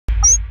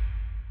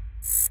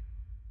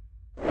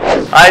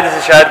Hi, this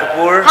is Shahid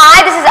Kapoor.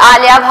 Hi, this is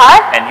Alia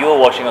Bhatt. And you are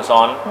watching us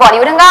on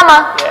Bollywood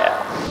Hungama. Yeah.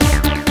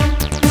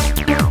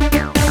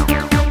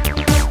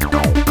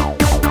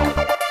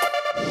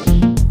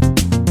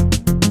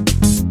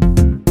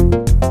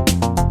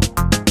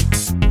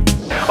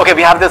 Okay,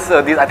 we have these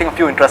I think a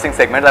few interesting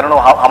segments. I don't know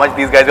how much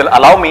these guys will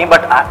allow me,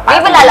 but we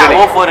will allow.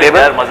 Go for it.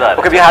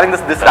 Okay, we are having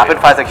this rapid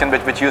fire section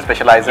which you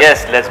specialize in.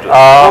 Yes, let's do it.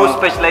 Who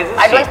specializes?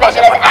 I don't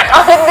specialize at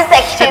all in this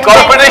section.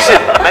 Competition.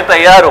 मैं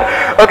तैयार हूँ.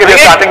 Okay, we're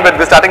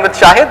starting with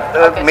Shahid.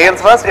 Okay.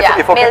 Males first. Yeah,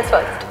 if okay. males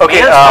first.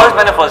 Okay. Males first.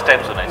 मैंने first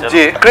time सुना है.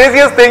 जी.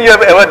 Craziest thing you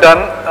have ever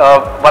done?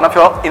 One of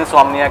your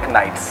insomniac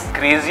nights.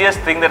 Craziest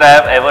thing that I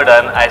have ever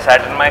done. I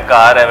sat in my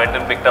car. I went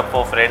and picked up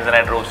 4 friends and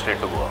I drove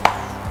straight to Goa.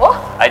 Oh.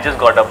 I just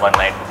got up one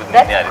night because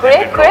That's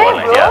great, bro.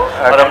 Yeah.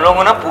 और हम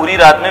लोगों ना पूरी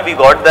रात में we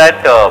got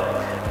that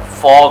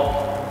fog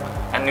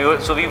and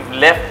so we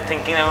left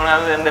thinking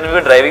and then we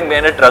were driving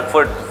behind a truck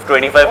for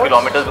 25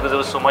 kilometers because there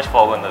was so much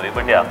fog on the way.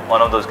 But yeah,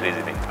 one of those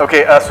crazy things.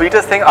 Okay,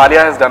 sweetest thing Alia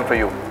has done for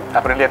you.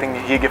 Apparently, I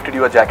think he gifted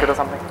you a jacket or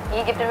something.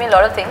 He gifted me a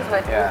lot of things,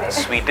 but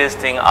Sweetest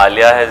thing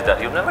Alia has done.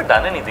 You've never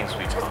done anything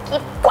sweet. Just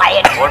keep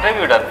quiet. What have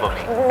you done for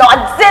me?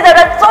 Not say there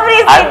are so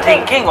many I'm sweet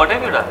things. thinking. What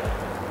have you done?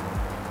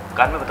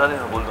 कान में बता दे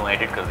मैं बोल दूँगा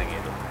edit कर देंगे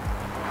ये तो.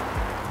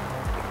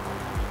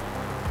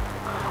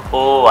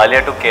 Oh,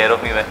 Alia took care of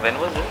me when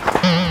was it?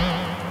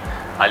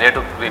 Alia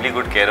took really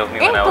good care of me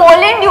in when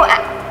Poland,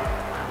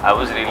 I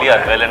was really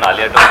unwell and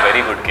Alia took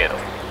very good care of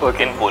me.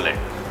 Okay. In Poland.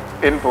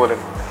 In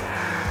Poland.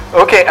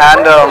 Okay,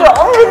 and what's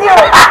wrong with you?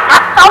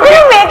 How do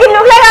you make it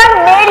look like I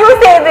made you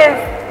say this?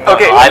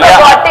 Okay,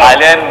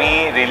 Alia and me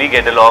really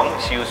get along.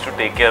 She used to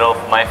take care of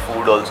my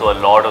food also a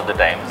lot of the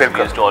times. We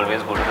used to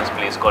always go to this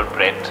place called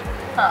Pret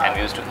and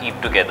we used to eat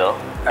together.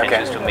 And she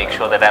used to make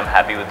sure that I'm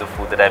happy with the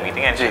food that I'm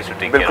eating and she used to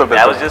take care of me.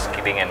 I was just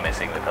kidding and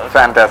messing with her.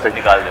 Fantastic.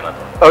 निकाल देना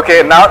था.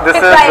 Okay, now this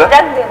is...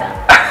 रख देना.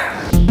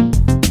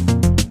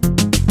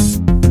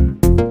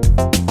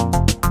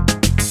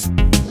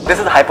 This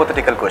is a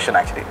hypothetical question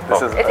actually.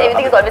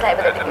 Everything is always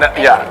hypothetical.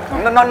 Yeah,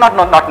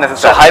 not necessarily.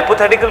 So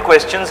hypothetical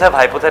questions have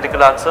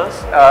hypothetical answers?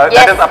 Yes.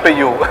 That is up to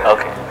you.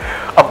 Okay.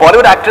 A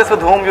Bollywood actress with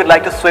whom you'd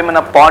like to swim in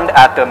a pond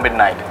at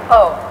midnight.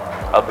 Oh.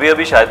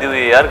 अभी शादी हुई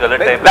है यार गलत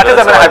time. That is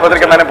a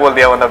hypothetical. मैंने बोल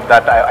दिया मतलब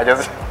that I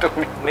just took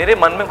me. मेरे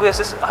मन में कोई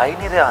ऐसे आ ही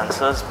नहीं रहे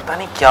आंसर्स. पता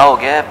नहीं क्या हो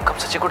गया है. कब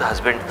such a good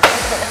husband.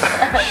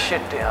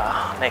 Shit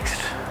यार. Next.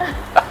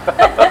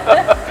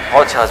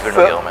 बहुत अच्छा husband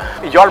हो गया हूँ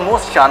मैं. Your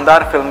most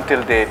Shaandaar film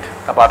till date,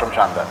 apart from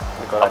Shaandaar.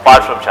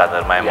 Apart from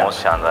Shaandaar, my most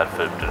Shaandaar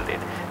film till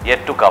date. Yet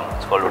to come.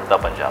 It's called Udta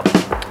Punjab.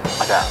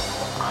 अच्छा.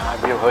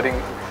 We are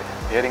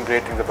hearing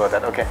great things about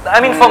that. Okay. I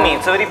mean, for me,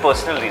 it's a very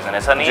personal reason.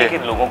 ऐसा नहीं है कि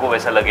लोगों को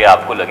वैसा लगे,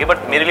 आपको लगे, but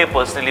मेरे लिए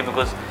personally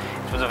because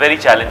it was a very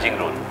challenging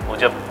role. वो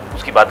जब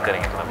उसकी बात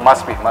करेंगे तो.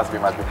 Must be.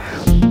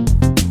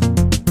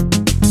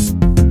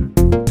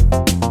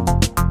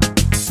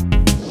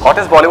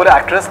 Hottest Bollywood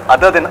actress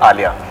other than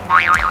Alia?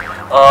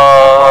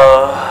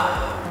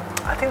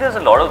 I think there's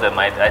a lot of them.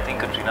 I think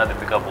Katrina,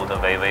 Deepika both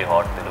are very, very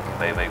hot. They're looking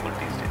very, very good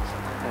these days.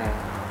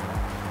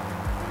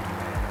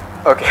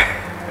 Okay.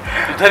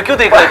 इधर क्यों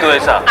देख रहे हो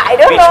ऐसा?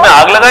 बीच में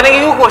आग लगाने की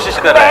क्यों कोशिश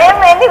कर रहे हैं?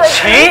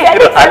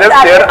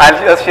 I'll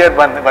just share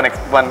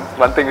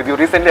one thing with you.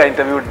 Recently, I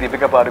interviewed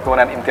Deepika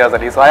Padukone and Imtiaz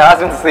Ali. So I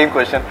asked him the same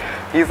question.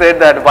 He said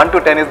that 1 to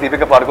 10 is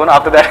Deepika Padukone.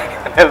 After that,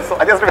 so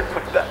I just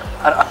remembered that.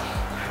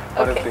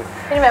 Okay.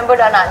 You remembered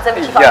an answer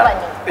which you found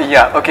funny.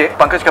 Yeah. Okay.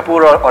 Pankaj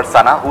Kapoor or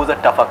Sana, who's a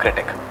tougher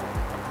critic?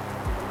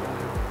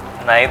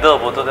 Neither.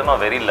 Both of them are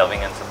very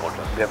loving and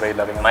supportive. They're very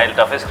loving. My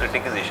toughest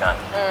critic is Ishan.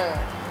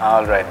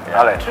 All right.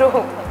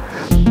 True.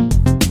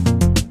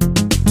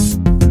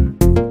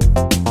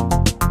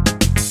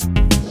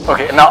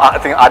 Okay, now I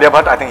think Alia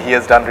Bhatt, I think he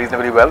has done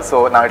reasonably well.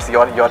 So now it's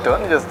your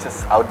turn.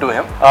 Just outdo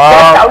him.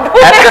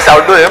 Just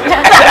outdo him.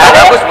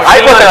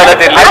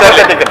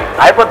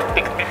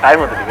 Hypothetically.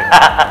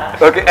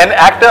 Okay, an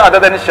actor other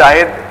than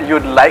Shahid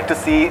you'd like to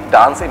see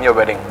dance in your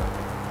wedding?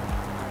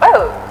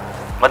 Oh.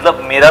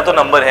 मतलब मेरा तो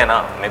number है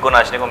ना, मेरे को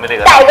नाचने को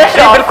मिलेगा. Tiger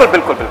Shroff.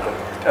 बिल्कुल.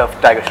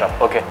 Tiger Shroff.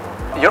 Okay.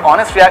 Your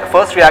honest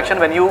first reaction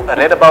when you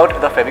read about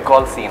the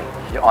Fevicol scene.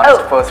 Your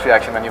honest first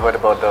reaction when you heard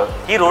about the.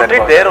 He wrote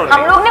it there only.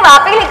 हम लोग ने वहाँ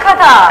पे ही लिखा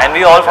था. And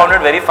we all found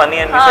it very funny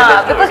and we said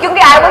let's do it. Because क्योंकि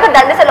I have also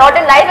done this a lot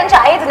in life and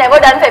Shahid's never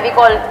done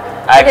Fevicol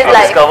in his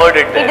life. Discovered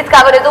it. He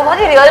discovered it. तो बहुत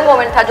ही real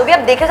moment था. जो भी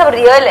आप देखे सब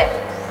real है.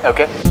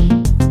 Okay.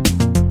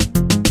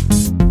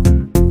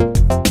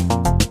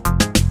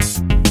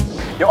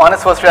 Your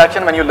honest first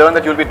reaction when you learned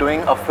that you'll be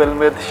doing a film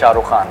with Shah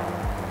Rukh Khan.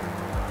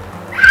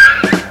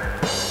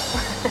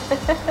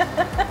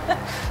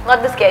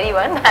 Not the scary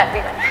one, the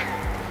happy one.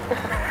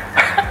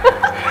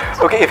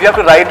 Okay, if you have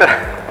to write.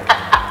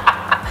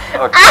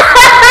 Okay.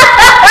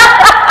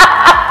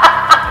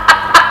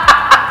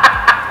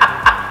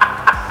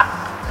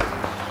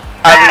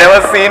 I've never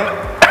seen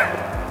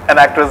an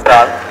actress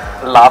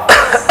laugh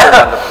so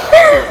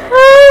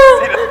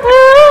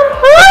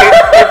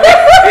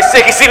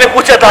इससे किसी ने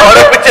पूछा था और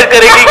picture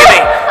करेगी कि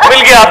नहीं,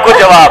 मिल गया आपको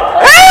जवाब.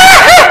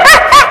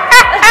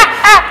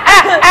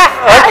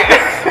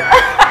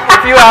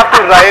 If you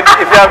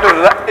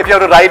if you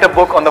have to write a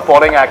book on the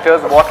following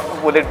actors, what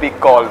would it be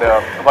called?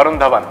 Varun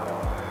Dhawan.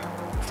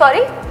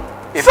 Sorry?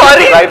 If you have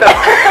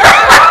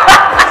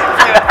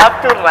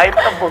to write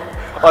a book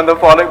on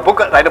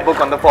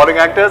the following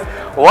actors,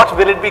 what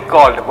will it be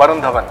called?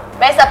 Varun Dhawan.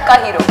 मैं सबका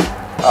hero.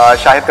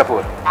 Shahid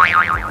Kapoor.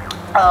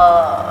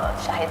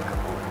 Shahid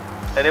Kapoor.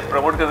 अरे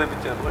promote कर दे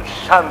picture को.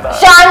 शानदार.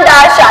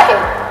 Shaandaar Shahid.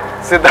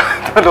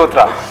 Siddharth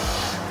Malhotra.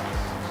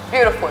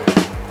 Beautiful.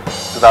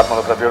 Siddharth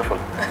Malhotra, beautiful.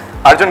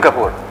 Arjun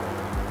Kapoor.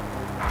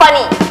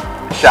 Funny.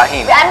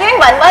 Shaheen. I'm giving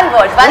one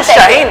word. Who's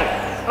Shaheen?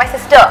 My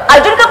sister.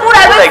 Arjun Kapoor,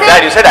 I would like say.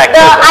 That? You said actor.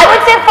 I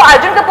would say for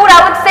Arjun Kapoor, I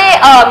would say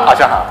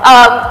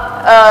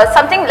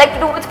something like to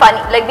do with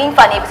funny, like being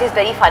funny, because he's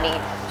very funny.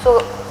 So,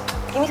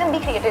 give me some, be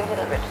creative a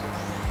little bit.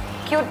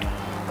 Cute.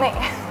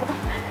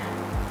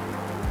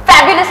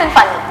 Fabulous and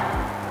funny.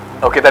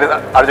 Okay, that is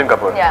Arjun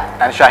Kapoor. Yeah.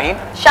 And Shaheen?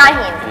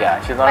 Shaheen. Yeah,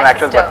 she's not an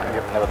actress, but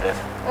nevertheless.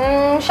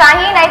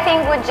 Shaheen, I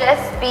think, would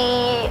just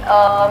be,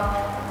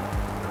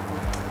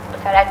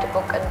 if I write a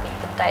book and the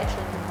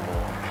title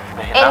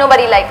would be Ain't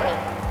Nobody Like Me.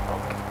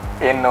 Okay.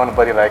 Ain't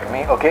Nobody Like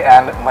Me. Okay,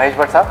 and Mahesh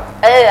Bhatt sir?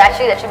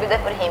 Actually, that should be there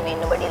for him, Ain't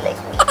Nobody Like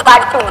Me.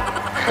 Part 2.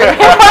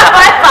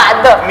 My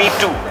father. Me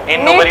too.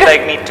 Ain't Nobody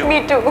Like Me too.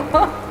 Me too.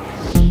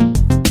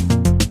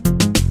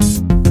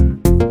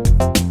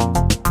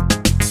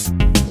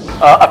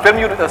 A film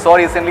you saw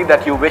recently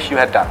that you wish you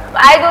had done?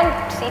 I don't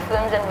see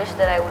films and wish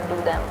that I would do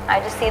them. I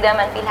just see them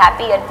and feel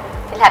happy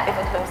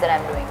for the films that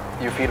I'm doing.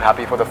 You feel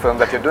happy for the film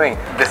that you're doing.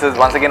 This is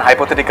once again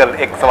hypothetical.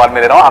 एक सवाल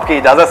मैं ले रहा हूँ आपकी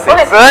इजाज़त से.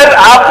 Sir,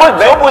 आपको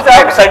जो पूछा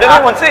आप सडनली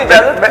मुझसे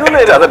इजाज़त क्यों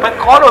ले रहे हो? मैं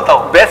कौन होता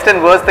हूँ? Best and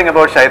worst thing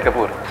about Shahid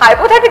Kapoor.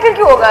 Hypothetical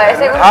क्यों होगा?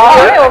 ऐसे कुछ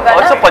नहीं होगा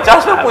और ना? सब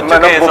 50 में पूछ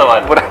चुके हैं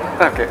सवाल.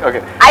 Okay,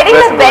 okay. I think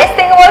the best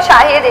thing about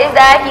Shahid is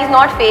that he's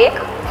not fake.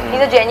 He's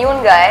a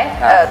genuine guy.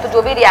 तो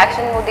जो भी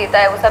reaction वो देता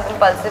है वो सब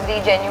impulsively,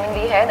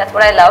 genuinely है. That's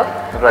what I love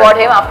about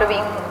him after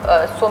being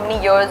so many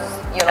years,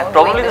 you know.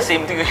 Probably the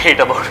same thing you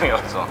hate about me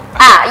also.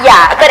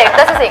 Yeah, correct.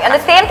 That's the thing. And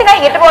the same thing I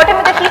hate about him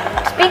is that he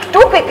speaks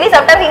too quickly.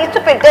 Sometimes he needs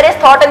to filter his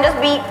thought and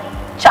just be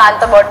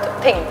chant about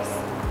things.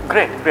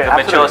 Great. The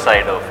mature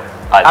side of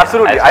Alia.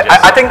 Absolutely.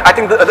 I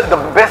think the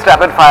best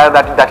rapid fire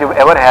that you've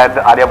ever had,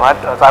 Alia Bhatt.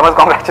 So I must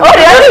congratulate you.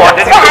 Oh really?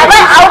 So have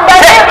I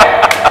outdone him?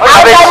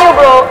 Outdone you,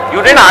 bro. You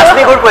didn't ask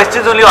me good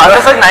questions only. You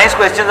asked such nice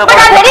questions about But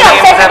I'm very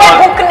upset with my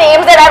book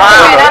names that I've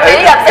given. I'm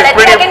very upset. I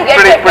think I can get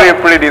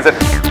it. Pretty decent.